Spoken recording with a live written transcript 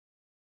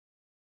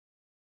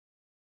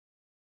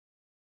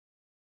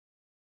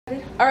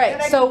All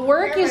right, so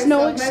work is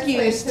no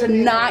excuse to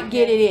not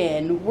get it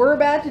in. We're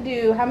about to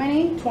do how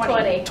many?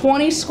 20.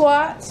 20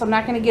 squats. I'm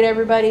not going to get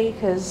everybody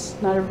because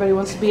not everybody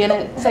wants to be in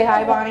it. Say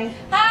hi, Bonnie.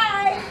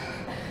 Hi.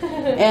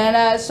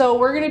 And so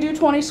we're going to do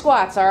 20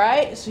 squats, all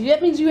right? So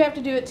that means you have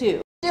to do it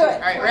too. Do it.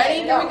 All right, ready?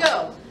 Here we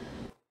go.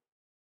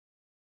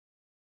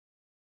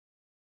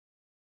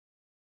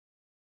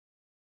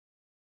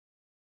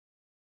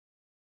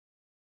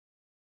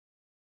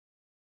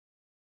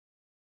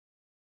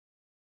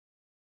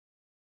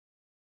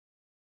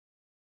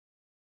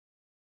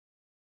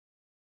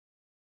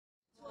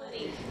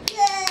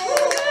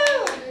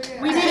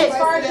 We did it.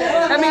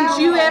 That means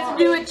you have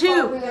to do it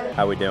too.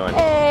 How we doing?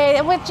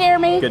 Hey, with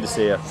Jeremy. Good to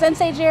see you.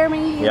 Sensei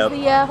Jeremy, he's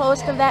the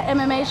host of That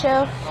MMA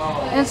Show.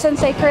 And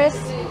Sensei Chris.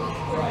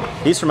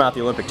 He's from out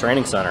the Olympic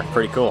Training Center.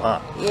 Pretty cool, huh?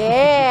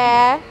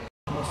 Yeah.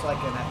 Almost like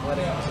an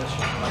athletic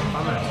position. Like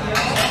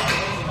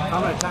if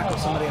I'm gonna tackle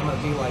somebody, I'm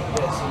gonna be like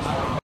this.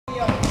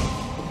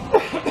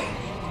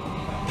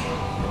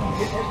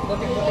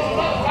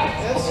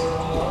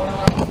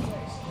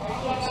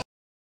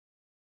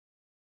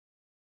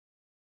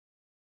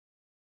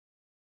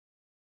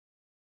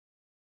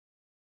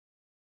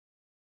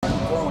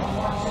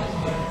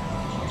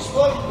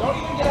 Don't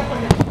even get up on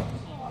your...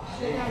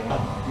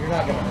 You're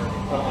not going to hurt me.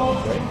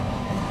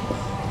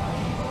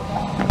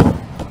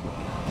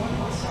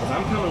 Because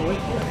I'm coming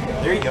with you.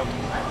 There you go.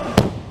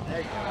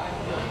 There you go.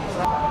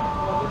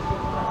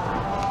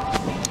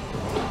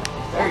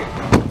 There you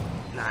go.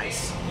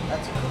 Nice.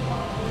 That's it.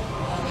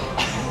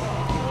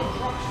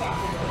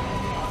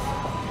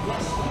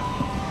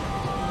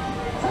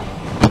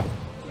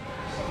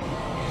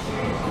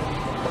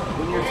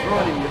 When you're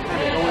throwing, you're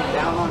kind of going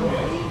down on your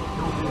knee.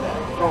 Don't do that.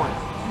 Throwing.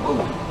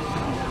 Ooh.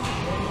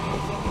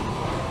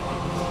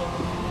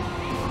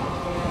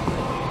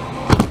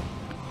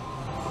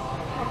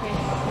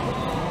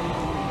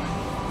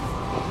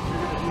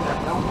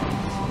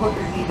 Put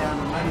your knee down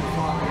and let it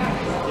fall.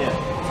 Yeah.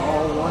 It's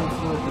all one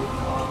fluid.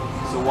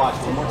 So watch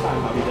one more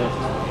time how he does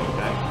this.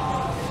 Okay.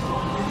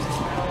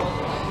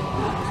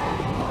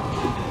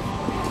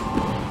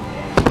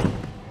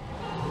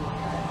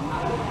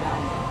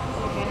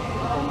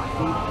 On my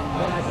feet,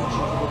 then I can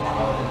shoot it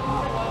down.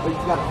 But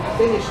you've got to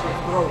finish the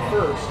throw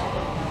first.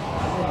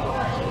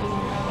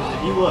 If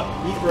you look,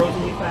 he throws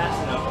me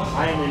fast enough.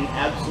 I am in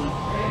absolute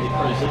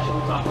position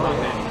we talked about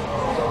that.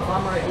 So if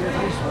I'm right here,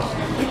 he's supposed to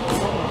do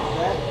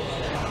that.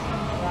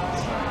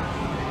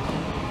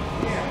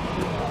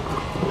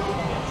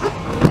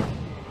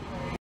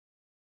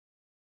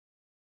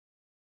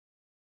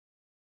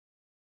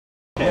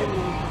 Okay.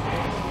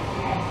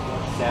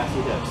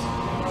 Sassy dips.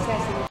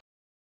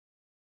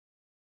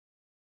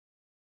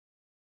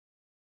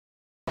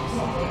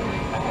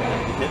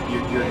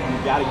 You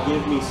got to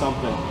give me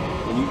something.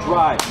 When you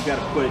drive, you got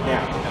to put it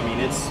down. I mean,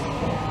 it's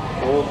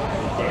hold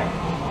it down.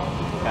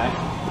 Okay?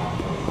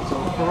 So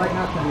for right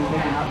now, can we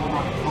maybe not go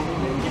off the phone?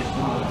 Maybe just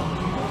do it.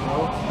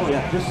 Oh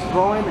yeah, just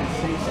throw him and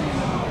say something.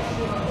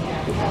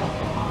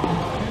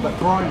 But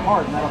throw him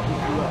hard, and that'll keep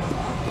you up.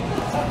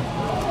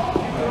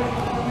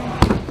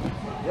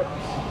 Yep.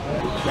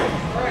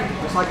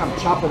 Just like I'm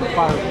chopping the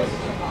firewood.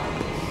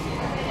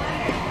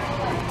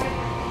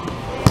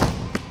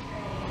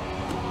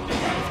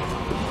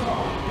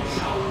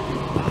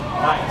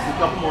 Nice. A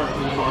couple more. All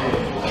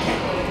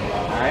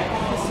right.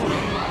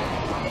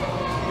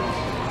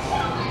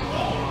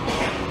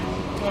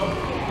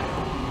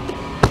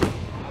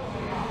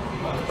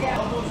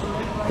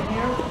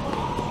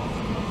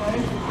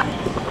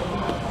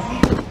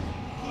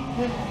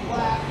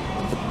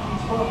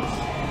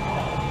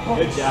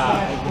 Good job.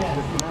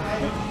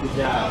 Good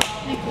job.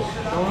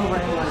 Don't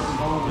overanalyze and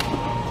don't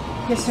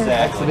overthink. Yes, sir.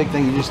 That's the big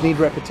thing. You just need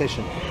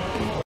repetition.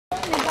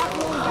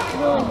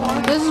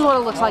 This is what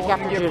it looks like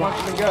after Judo.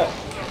 Good.